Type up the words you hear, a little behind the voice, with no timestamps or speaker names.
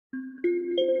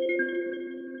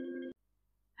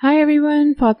Hi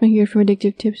everyone, Fatma here from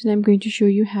Addictive Tips, and I'm going to show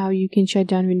you how you can shut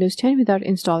down Windows 10 without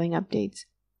installing updates.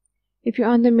 If you're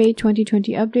on the May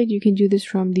 2020 update, you can do this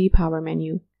from the Power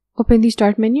menu. Open the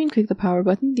Start menu and click the Power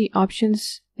button. The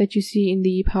options that you see in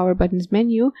the Power buttons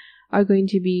menu are going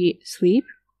to be Sleep,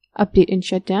 Update and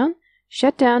Shutdown,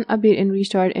 Shutdown, Update and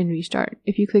Restart, and Restart.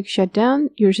 If you click Shutdown,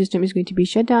 your system is going to be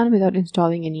shut down without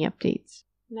installing any updates.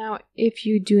 Now, if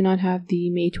you do not have the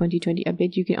May 2020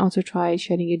 update, you can also try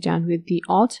shutting it down with the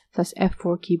Alt plus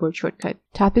F4 keyboard shortcut.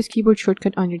 Tap this keyboard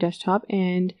shortcut on your desktop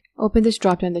and open this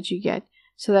dropdown that you get.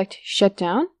 Select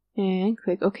Shutdown and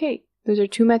click OK. Those are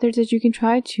two methods that you can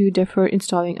try to defer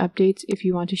installing updates if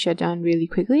you want to shut down really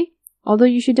quickly, although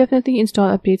you should definitely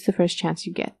install updates the first chance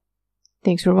you get.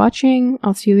 Thanks for watching.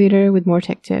 I'll see you later with more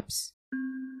tech tips.